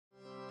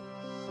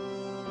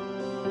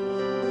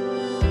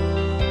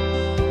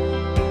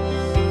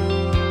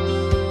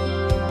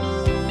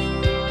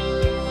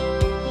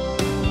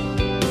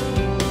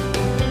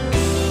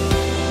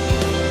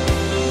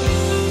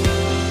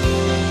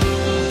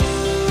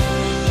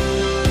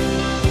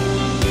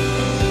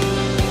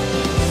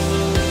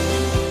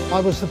I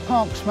was the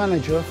Parks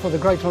Manager for the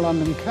Greater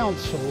London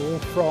Council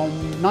from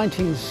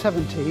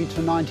 1970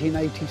 to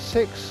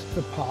 1986.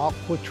 The park,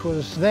 which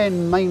was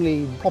then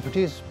mainly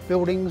properties,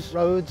 buildings,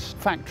 roads,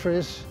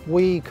 factories.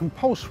 We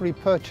compulsorily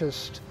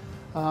purchased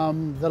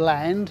the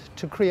land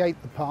to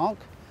create the park.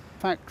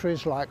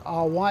 Factories like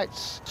R.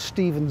 White's,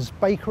 Stephen's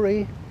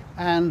Bakery,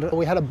 and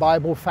we had a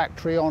Bible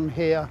factory on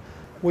here.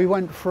 We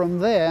went from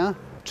there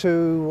to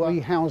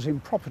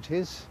rehousing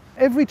properties.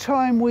 Every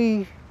time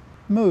we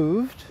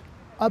moved,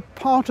 a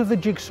part of the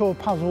jigsaw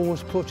puzzle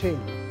was put in.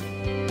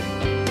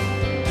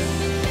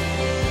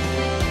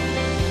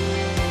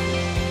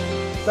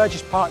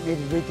 Burgess Park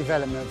needed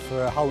redevelopment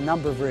for a whole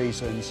number of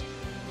reasons,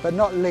 but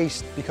not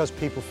least because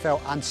people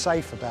felt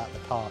unsafe about the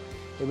park.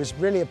 It was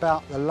really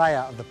about the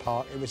layout of the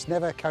park. It was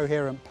never a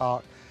coherent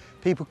park.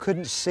 People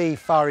couldn't see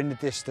far in the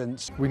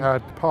distance. We had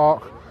a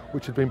park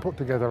which had been put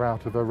together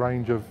out of a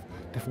range of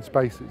different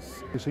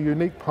spaces. It's a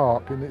unique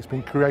park and it's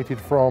been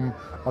created from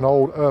an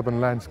old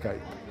urban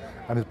landscape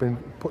and has been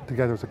put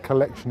together as a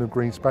collection of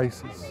green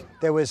spaces.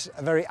 There was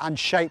a very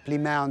unshapely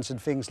mounds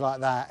and things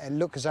like that. It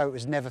looked as though it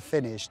was never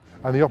finished.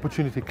 And the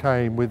opportunity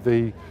came with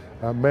the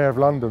Mayor of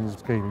London's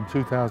scheme in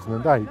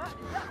 2008,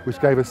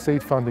 which gave us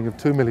seed funding of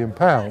 £2 million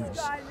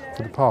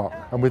for the park.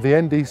 And with the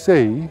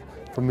NDC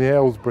from the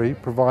Aylesbury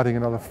providing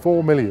another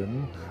 £4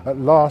 million, at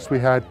last we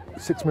had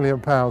 £6 million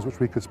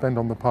which we could spend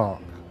on the park.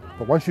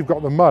 But once you've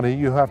got the money,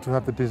 you have to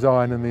have the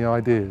design and the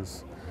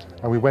ideas.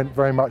 And we went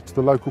very much to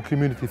the local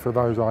community for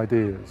those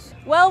ideas.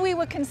 While we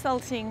were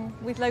consulting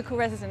with local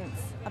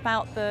residents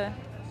about the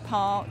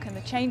park and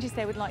the changes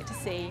they would like to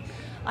see,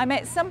 I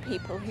met some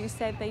people who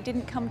said they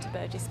didn't come to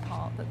Burgess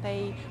Park, that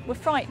they were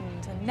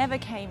frightened and never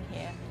came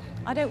here.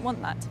 I don't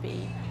want that to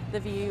be the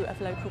view of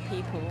local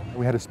people.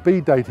 We had a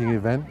speed dating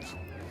event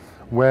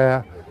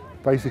where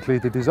basically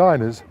the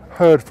designers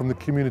heard from the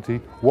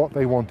community what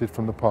they wanted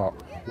from the park.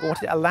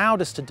 What it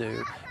allowed us to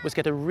do was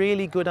get a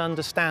really good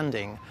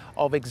understanding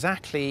of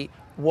exactly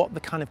what the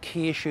kind of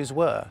key issues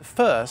were.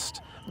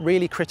 First,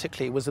 really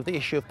critically, was the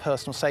issue of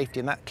personal safety,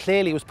 and that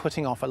clearly was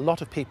putting off a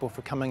lot of people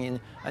from coming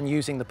in and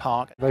using the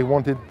park. They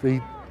wanted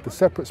the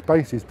separate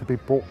spaces to be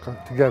brought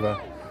together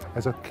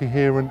as a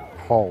coherent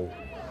whole,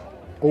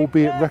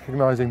 albeit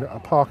recognising that a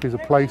park is a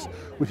place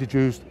which is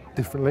used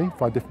differently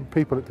by different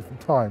people at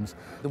different times.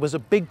 There was a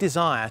big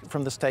desire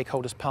from the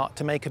stakeholders' part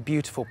to make a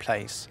beautiful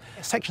place.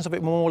 Sections of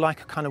it more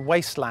like a kind of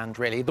wasteland,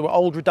 really. There were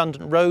old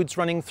redundant roads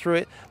running through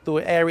it. There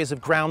were areas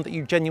of ground that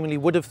you genuinely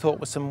would have thought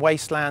was some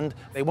wasteland.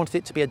 They wanted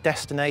it to be a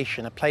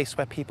destination, a place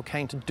where people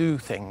came to do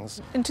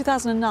things. In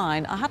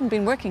 2009, I hadn't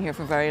been working here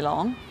for very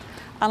long,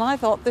 and I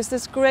thought there's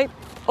this great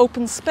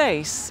open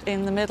space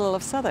in the middle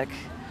of Southwark.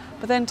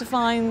 But then to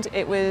find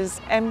it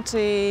was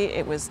empty,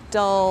 it was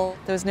dull,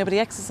 there was nobody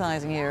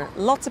exercising here.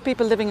 Lots of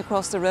people living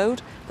across the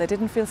road, they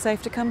didn't feel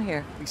safe to come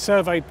here. We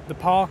surveyed the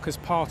park as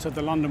part of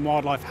the London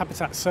Wildlife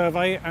Habitat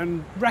Survey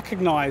and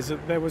recognised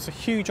that there was a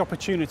huge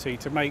opportunity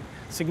to make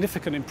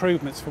significant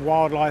improvements for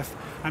wildlife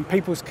and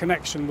people's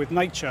connection with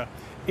nature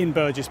in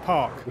Burgess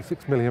Park. The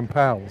 £6 million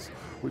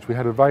which we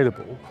had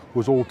available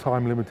was all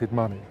time limited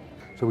money.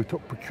 So we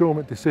took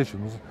procurement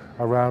decisions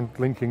around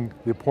linking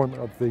the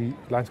appointment of the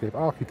landscape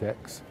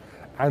architects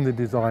and the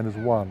design as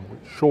one,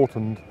 which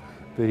shortened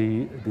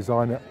the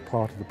design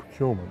part of the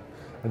procurement.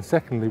 And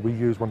secondly, we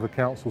used one of the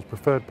council's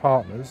preferred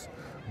partners,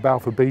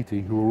 Balfour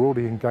Beatty, who were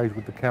already engaged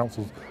with the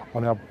councils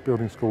on our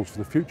Building Schools for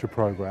the Future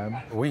programme.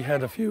 We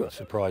had a few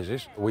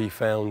surprises. We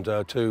found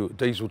 2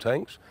 diesel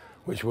tanks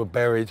which were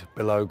buried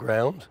below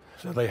ground,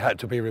 so they had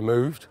to be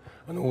removed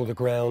and all the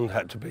ground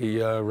had to be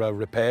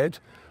repaired,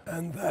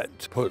 and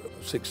that put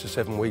 6 to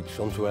 7 weeks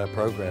onto our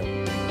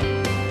programme.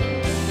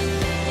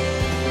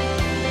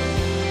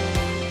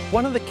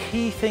 One of the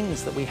key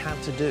things that we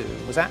had to do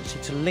was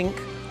actually to link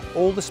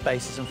all the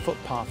spaces and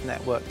footpath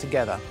network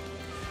together.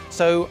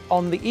 So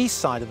on the east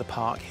side of the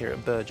park here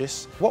at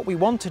Burgess, what we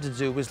wanted to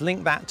do was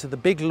link that to the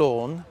big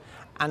lawn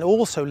and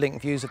also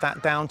link views of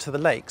that down to the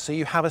lake. So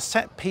you have a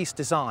set piece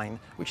design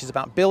which is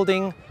about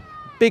building,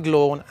 big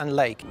lawn and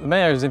lake. The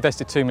Mayor has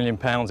invested £2 million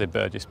in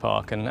Burgess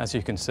Park, and as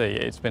you can see,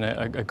 it's been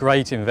a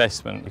great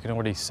investment. You can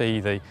already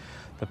see the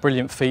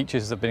brilliant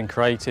features that have been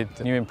created,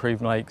 the new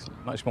improved lakes,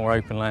 much more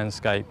open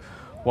landscape,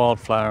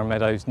 wildflower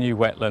meadows, new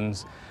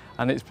wetlands,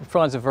 and it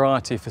provides a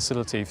variety of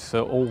facilities for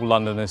all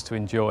Londoners to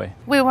enjoy.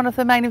 We're one of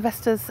the main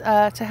investors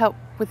to help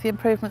with the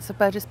improvements of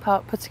Burgess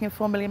Park, putting in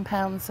 £4 million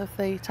of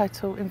the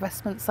total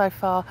investment so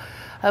far,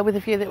 with a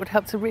view that would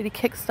help to really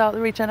kick-start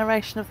the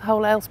regeneration of the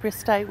whole Aylesbury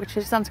estate, which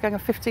is undergoing a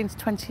 15 to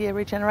 20 year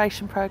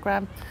regeneration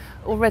programme.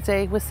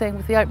 Already we're seeing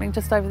with the opening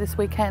just over this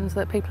weekend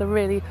that people are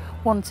really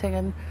wanting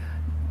and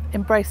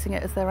embracing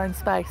it as their own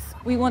space.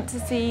 We want to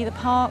see the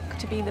park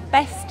to be the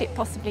best it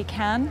possibly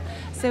can,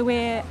 so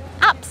we're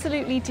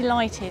absolutely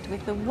delighted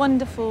with the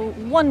wonderful,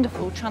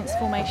 wonderful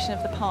transformation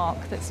of the park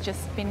that's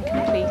just been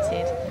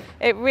completed.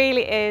 It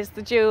really is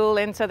the jewel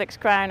in Southwark's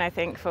crown, I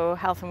think, for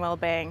health and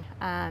well-being,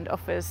 and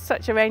offers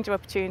such a range of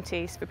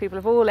opportunities for people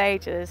of all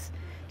ages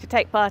to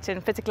take part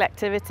in physical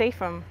activity,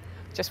 from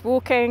just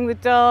walking the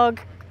dog,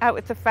 out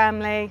with the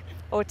family,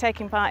 or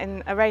taking part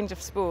in a range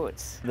of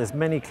sports. There's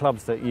many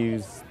clubs that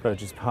use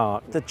Burgess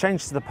Park. The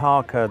changes to the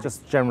park are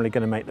just generally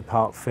going to make the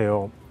park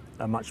feel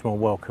a much more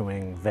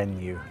welcoming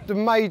venue. The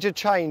major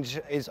change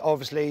is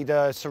obviously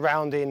the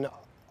surrounding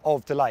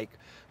of the lake.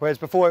 Whereas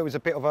before it was a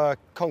bit of a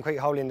concrete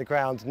hole in the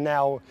ground,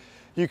 now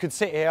you could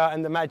sit here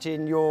and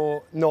imagine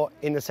you're not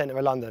in the centre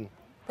of London.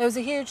 There was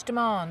a huge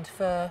demand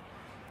for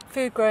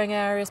food growing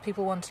areas,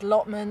 people wanted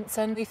allotments,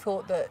 and we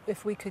thought that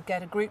if we could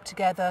get a group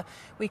together,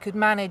 we could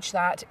manage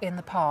that in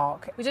the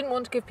park. We didn't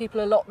want to give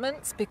people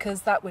allotments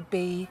because that would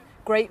be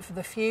great for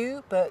the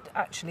few, but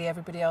actually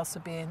everybody else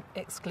would be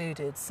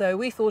excluded. So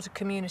we thought a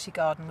community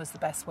garden was the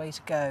best way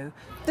to go.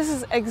 This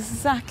is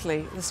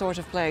exactly the sort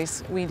of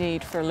place we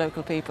need for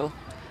local people.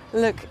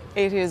 Look,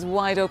 it is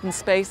wide open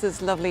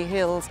spaces, lovely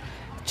hills,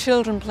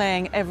 children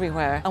playing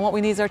everywhere. And what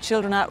we need is our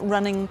children out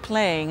running,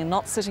 playing, and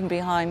not sitting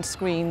behind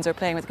screens or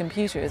playing with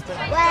computers. Well,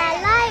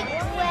 I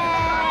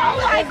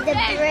like where the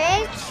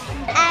bridge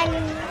and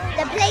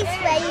the place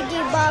where you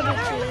do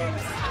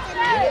barbecues.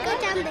 When you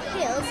go down the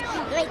hills,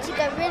 it makes you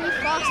go really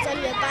fast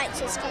on your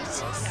bikes and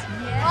scooters.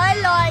 I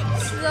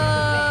liked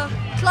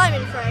the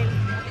climbing frame.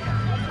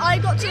 I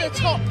got to the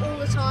top all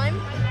the time.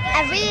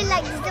 I really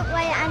like the zip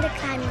wire and the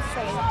climbing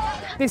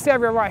frame. This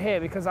area right here,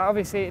 because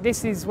obviously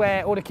this is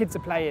where all the kids are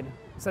playing.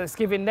 So it's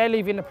they're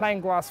leaving the playing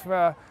grass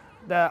for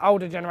the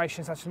older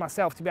generation, such as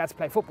myself, to be able to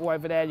play football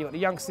over there. You've got the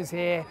youngsters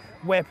here,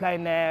 we're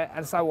playing there,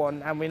 and so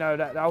on. And we know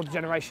that the older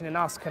generation in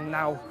us can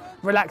now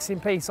relax in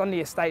peace on the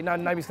estate,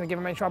 knowing nobody's going to give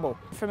them any trouble.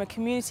 From a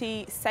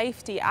community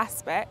safety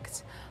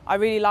aspect, I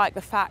really like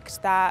the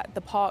fact that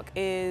the park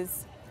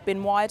is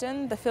been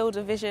widened. The field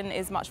of vision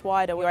is much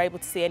wider. We're able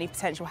to see any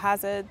potential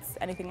hazards,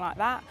 anything like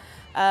that,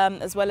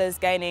 as well as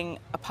gaining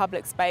a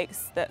public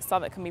space that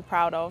Southwark can be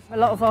proud of. A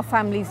lot of our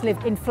families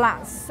live in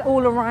flats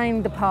all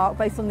around the park,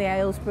 both on the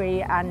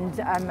Aylesbury and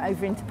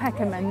over into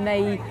Peckham, and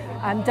they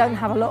don't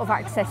have a lot of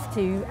access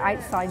to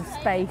outside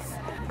space.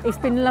 It's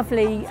been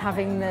lovely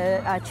having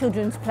the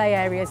children's play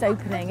areas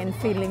opening and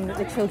feeling that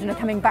the children are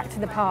coming back to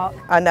the park.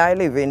 And I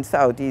live in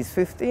Southeast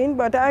 15,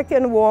 but I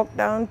can walk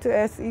down to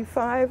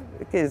SE5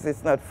 because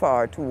it's not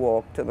far to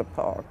walk to the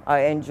park. I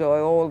enjoy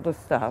all the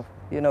stuff,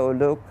 you know,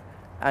 look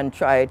and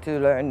try to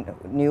learn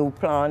new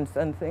plants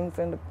and things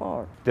in the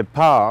park. The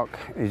park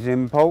is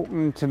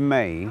important to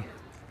me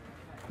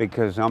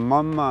because I'm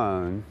on my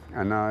own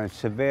and I have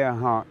severe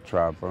heart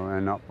trouble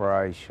and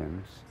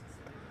operations.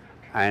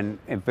 And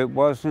if it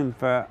wasn't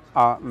for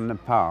Art in the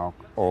Park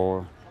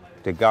or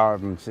the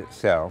gardens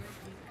itself,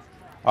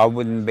 I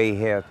wouldn't be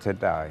here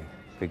today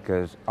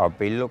because I'd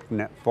be looking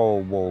at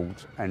four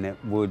walls and it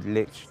would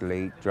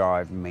literally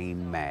drive me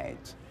mad.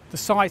 The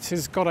site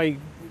has got a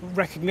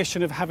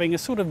recognition of having a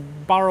sort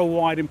of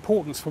borough-wide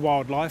importance for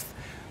wildlife.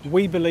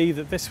 We believe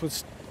that this would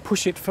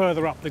push it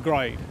further up the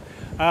grade.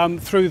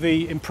 Through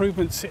the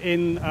improvements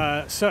in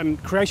certain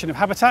creation of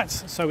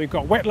habitats. So we've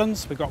got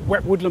wetlands, we've got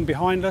wet woodland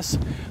behind us,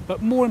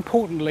 but more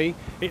importantly,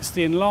 it's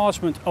the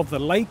enlargement of the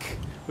lake,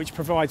 which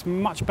provides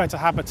much better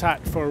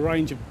habitat for a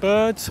range of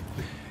birds.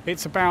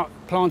 It's about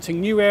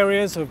planting new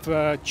areas of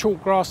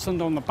chalk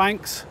grassland on the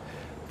banks.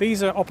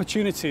 These are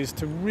opportunities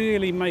to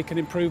really make an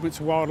improvement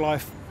to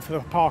wildlife for the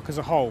park as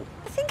a whole.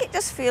 I think it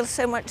just feels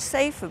so much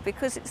safer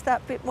because it's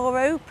that bit more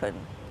open.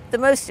 The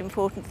most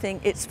important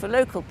thing, it's for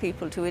local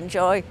people to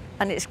enjoy,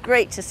 and it's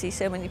great to see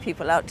so many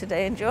people out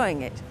today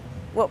enjoying it.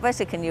 What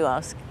better can you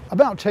ask?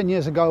 About 10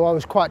 years ago I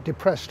was quite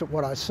depressed at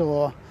what I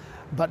saw,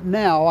 but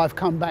now I've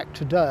come back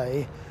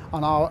today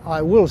and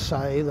I will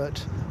say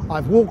that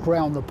I've walked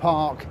around the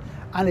park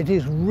and it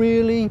is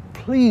really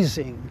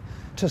pleasing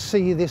to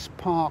see this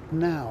park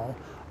now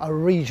a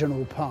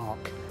regional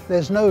park.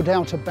 There's no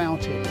doubt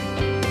about it.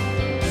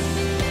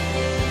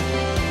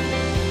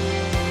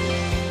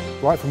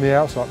 Right from the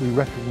outset, we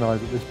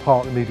recognised that this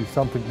park needed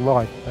something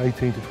like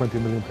 18 to 20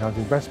 million pounds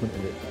investment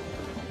in it.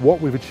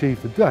 What we've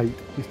achieved to date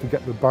is to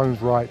get the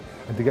bones right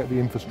and to get the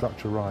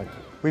infrastructure right.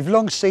 We've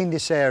long seen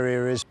this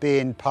area as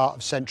being part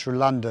of central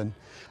London,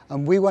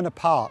 and we want a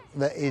park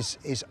that is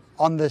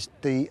on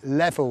the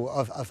level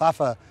of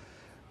other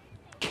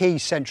key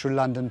central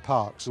London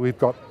parks. We've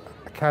got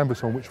a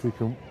canvas on which we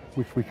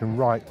can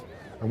write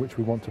and which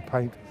we want to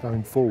paint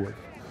going forward.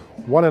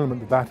 One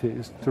element of that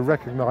is to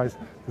recognise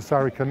the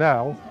Surrey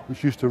Canal,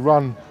 which used to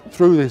run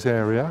through this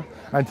area,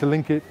 and to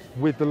link it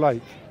with the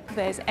lake.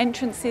 There's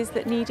entrances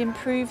that need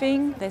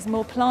improving, there's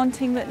more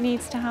planting that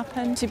needs to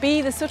happen to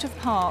be the sort of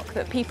park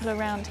that people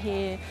around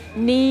here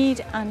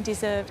need and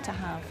deserve to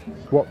have.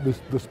 What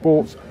the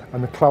sports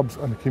and the clubs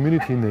and the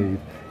community need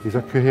is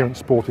a coherent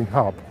sporting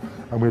hub,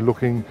 and we're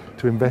looking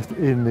to invest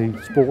in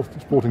the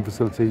sporting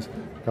facilities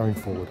going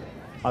forward.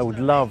 I would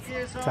love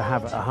to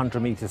have 100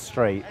 metres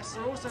straight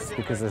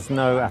because there's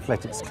no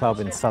athletics club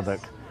in Southwark.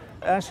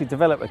 Actually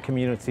develop a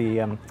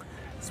community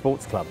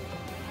sports club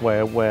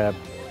where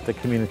the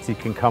community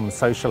can come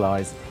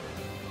socialise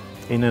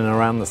in and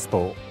around the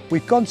sport.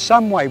 We've gone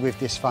some way with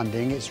this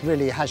funding. It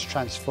really has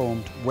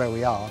transformed where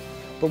we are.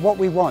 But what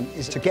we want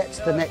is to get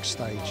to the next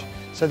stage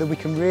so that we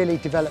can really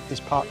develop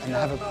this park and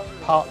have a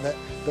park that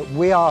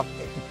we are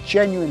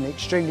genuinely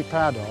extremely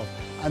proud of,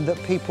 and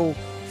that people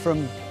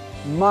from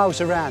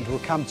miles around will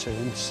come to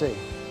and see.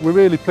 We're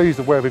really pleased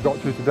with where we've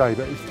got to today,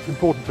 but it's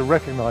important to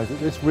recognise that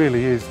this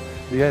really is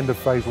the end of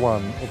phase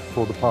 1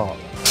 for the park.